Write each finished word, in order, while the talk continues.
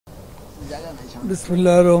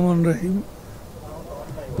বিসমিল্লাহির রহমানির রহিম।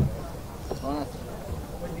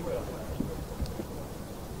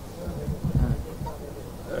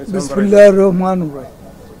 বিসমিল্লাহির রহমানির রহিম।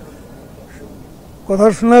 কথা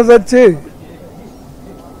শোনা যাচ্ছে?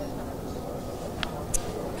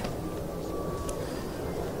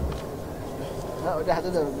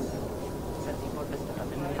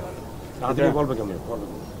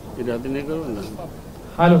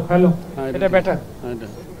 হ্যালো হ্যালো, এটা বেটার।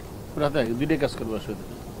 রাতে দুইটাই কাজ করবো আসলে।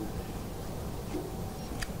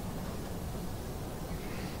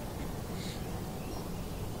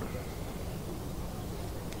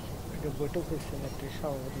 বৈঠক হয়েছে একটি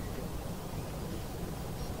সভাপতিত্ব।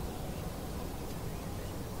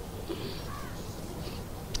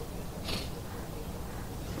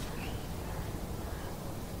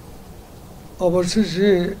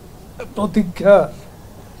 অবশেষে প্রতীক্ষা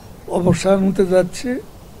অবসান হতে যাচ্ছে।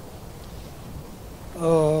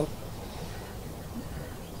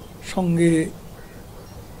 সঙ্গে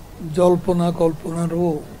জল্পনা কল্পনারও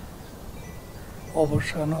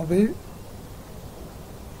অবসান হবে।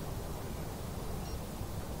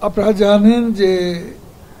 আপনারা জানেন যে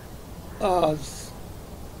আজ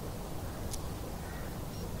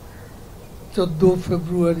 14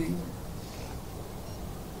 ফেব্রুয়ারি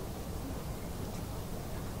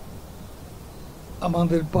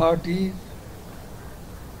আমাদের পার্টির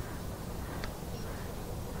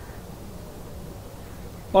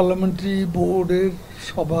পার্লামেন্টারি বোর্ডের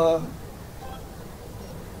সভা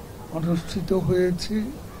অনুষ্ঠিত হয়েছে।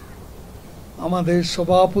 আমাদের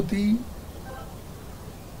সভাপতি,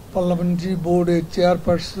 পার্লামেন্টারি বোর্ডের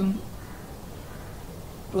চেয়ারপারসন,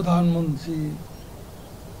 প্রধানমন্ত্রী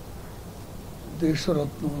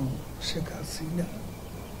দেশরত্ন শেখ হাসিনা,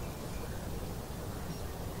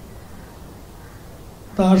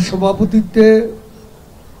 তার সভাপতিত্বে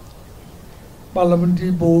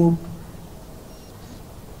পার্লামেন্টারি বোর্ড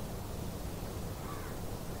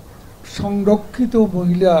সংরক্ষিত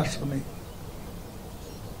মহিলা আসনে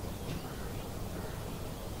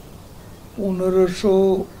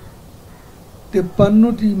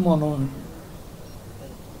 1553টি মনোনয়ন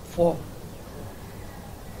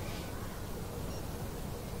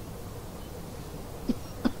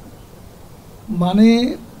মানে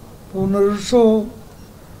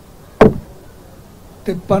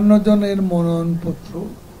 1553 জনের মনোনয়নপত্র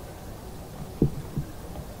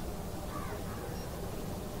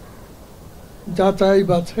যাচাই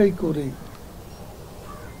বাছাই করে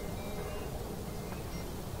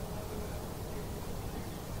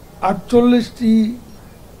আটচল্লিশটি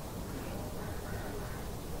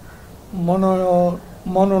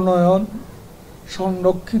মনোনয়ন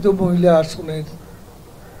সংরক্ষিত মহিলা আসনের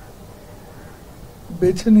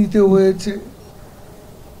বেছে নিতে হয়েছে।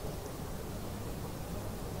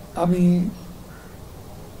 আমি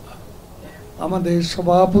আমাদের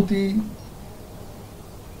সভাপতি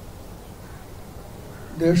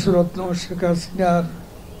দেশরত্ন শেখ হাসিনার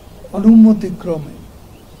অনুমতিক্রমে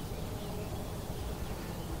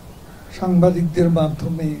সাংবাদিকদের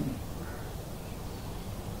মাধ্যমে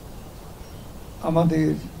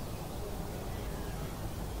আমাদের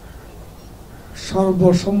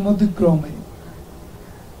সর্বসম্মতিক্রমে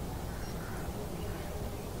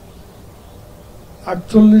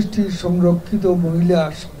 48টি সংরক্ষিত মহিলা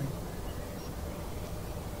আসনে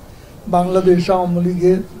বাংলাদেশ আওয়ামী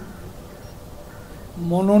লীগের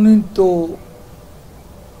মনোনীত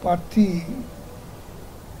প্রার্থী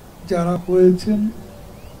যারা হয়েছেন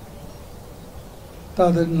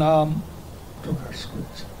তাদের নাম প্রকাশ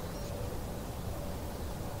করছে।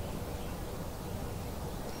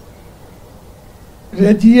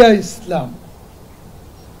 রেজিয়া ইসলাম,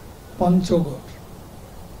 পঞ্চগড়।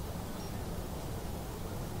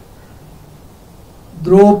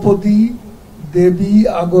 দ্রৌপদী দেবী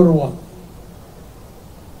আগরওয়াল,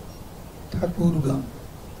 ঠাকুরগাঁও।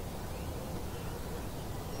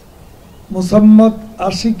 মোসাম্মদ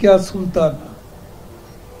আশিকা সুলতান,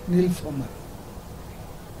 নীলফামারী।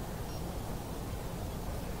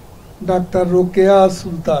 ডাক্তার রোকেয়া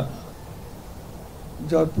সুলতান,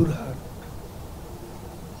 জয়পুরহাট।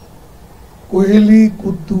 কোহেলি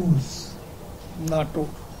কুদ্দুস,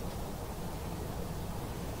 নাটোর।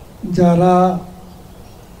 যারা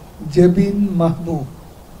জেবিন মাহবুব,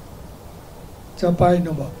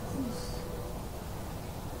 চাঁপাইনবাবগঞ্জ।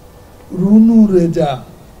 রুনু রেজা,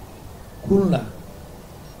 খুলনা।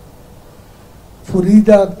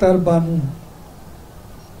 ফরিদা আক্তার বানু,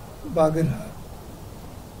 বাগেরহাট।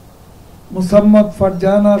 মোসাম্মদ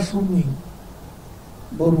ফারজানা সুমি,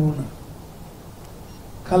 বরগুনা।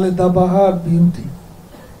 খালেদা বাহার বিউটি,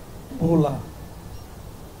 ভোলা।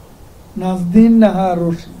 নাজদিন নাহার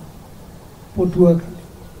রশি, পটুয়াখালী।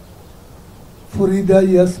 ফরিদা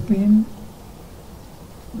ইয়াসমিন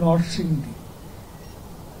নরসিংদী,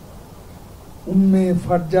 উম্মে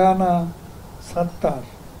ফারজানা সাত্তার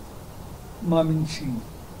ময়মনসিংহ,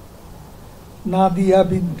 নাদিয়া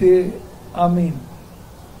বিনতে আমিন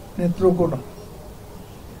নেত্রকোনা,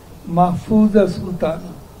 মাহফুজা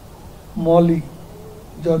সুলতানা মলি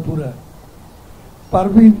জয়পুরা,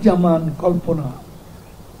 পারভিন জামান কল্পনা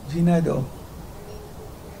ঝিনাইদহ,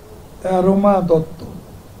 অ্যারোমা দত্ত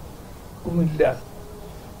কুমিল্লা,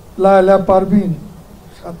 লায়লা পারভিন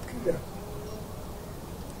সাতক্ষীরা,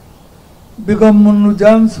 বেগম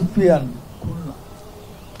মুন্নুজান সুফিয়ান খুলনা,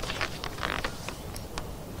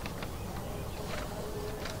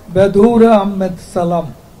 বেদৌরা আহমেদ সালাম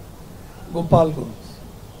গোপালগঞ্জ,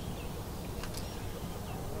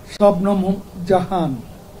 শবনম জাহান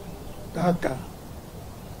ঢাকা,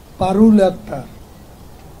 পারুল আক্তার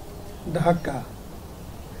ঢাকা,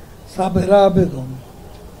 সাবেরা বেগম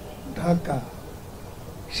ঢাকা,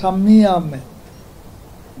 শাম্মী আহমেদ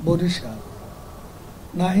বরিশাল,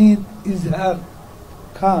 নাহিদ ইজহার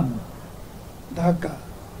খান ঢাকা,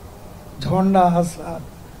 ঝর্ণা হাসান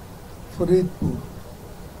ফরিদপুর,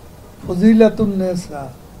 ফজিলাতুন্নেসা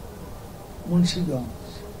মুন্সিগঞ্জ,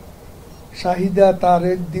 শাহিদা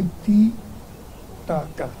তারেক দীপ্তি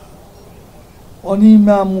ঢাকা,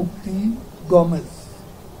 অনিমা মুক্তি গমেজ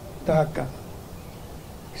ঢাকা,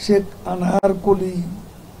 শেখ আনহার কলি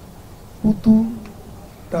পুতু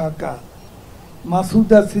ঢাকা,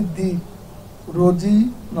 মাসুদা সিদ্দিক রোজি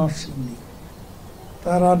নরসিংদী,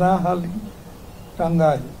 তারানা হালি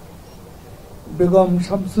টাঙ্গাইল, বেগম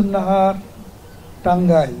শামসুন্নাহার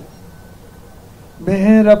টাঙ্গাইল,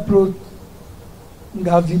 মেহের আফরোজ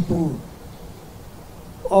গাজীপুর,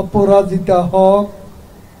 অপরাজিতা হক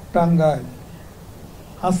টাঙ্গাইল,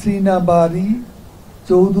 হাসিনা বাড়ি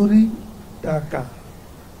চৌধুরী ঢাকা,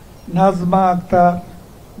 নাজমা আক্তার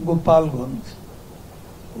গোপালগঞ্জ,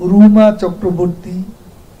 রুমা চক্রবর্তী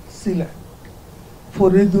সিলেট,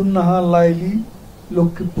 ফরিদুন্নাহা লাইলি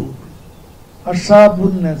লক্ষ্মীপুর,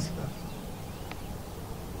 আশাবুন্নেসা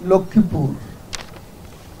লক্ষ্মীপুর,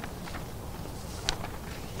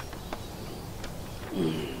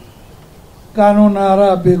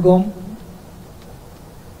 কাননারা বেগম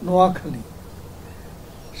নোয়াখালী,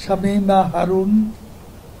 শামীমা হারুন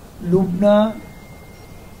লুবনা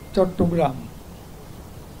চট্টগ্রাম,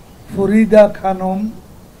 ফরিদা খানম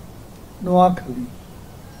নোয়াখালী,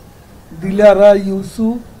 দিলারা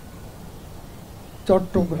ইউসুফ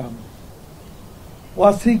চট্টগ্রাম,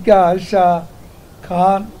 ওয়াসিকা আয়শা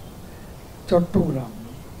খান চট্টগ্রাম,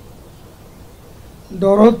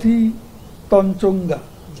 ডরথি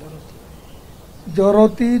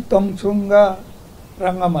তঞ্চঙ্গা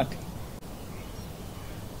রাঙ্গামাটি,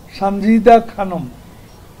 সানজিদা খানম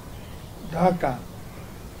ঢাকা,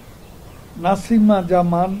 নাসিমা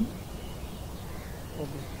জামান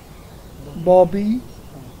ববি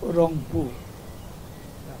রংপুর।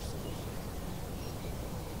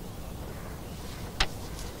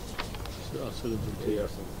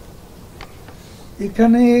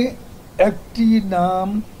 এখানে একটি নাম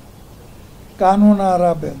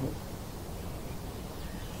কাননারা বেগম,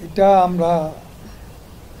 এটা আমরা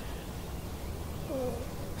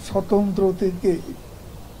স্বতন্ত্র থেকে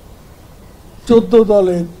 14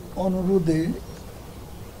 দলের অনুরোধে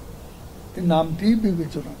নামটি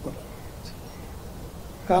বিবেচনা করা হয়েছে।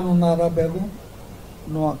 কাননারা বেগম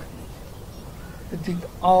নোয়াখালী, এটি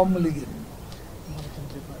আওয়ামী লীগের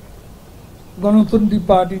গণতন্ত্রী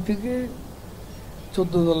পার্টি থেকে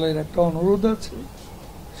 14 দলের একটা অনুরোধ আছে,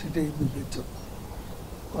 সেটাই বিবেচনা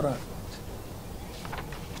করা হয়েছে।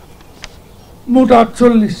 মোট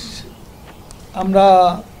 48। আমরা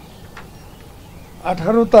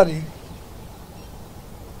 18 তারিখ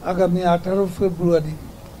আগামী 18 ফেব্রুয়ারি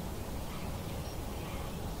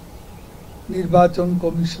নির্বাচন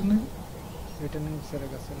কমিশনে রিটার্নিং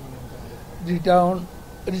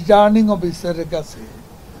অফিসারের কাছে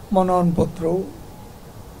মনোনয়নপত্র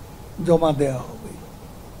জমা দেওয়া হবে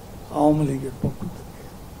আওয়ামী লীগের পক্ষ থেকে,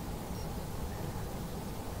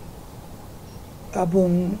 এবং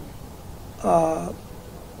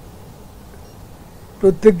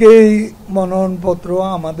প্রত্যেকেই মনোনয়নপত্র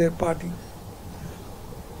আমাদের পার্টি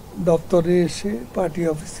দপ্তরে এসে, পার্টি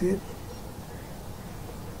অফিসে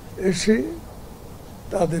এসে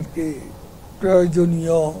তাদেরকে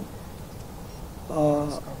প্রয়োজনীয়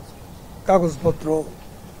কাগজপত্র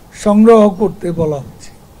সংগ্রহ করতে বলা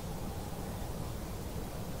হচ্ছে।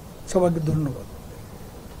 সবাইকে ধন্যবাদ।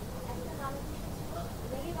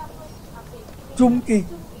 চুমকি,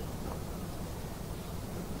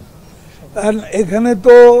 এখানে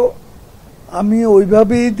তো আমি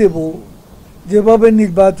ওইভাবেই দেব যেভাবে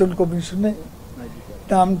নির্বাচন কমিশনে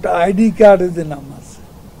নামটা আইডি কার্ডে যে নাম আছে,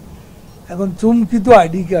 এখন চুমকি তো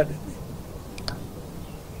আইডি কার্ডে নেই।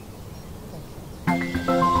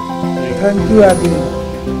 Thank you.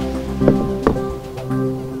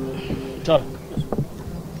 চল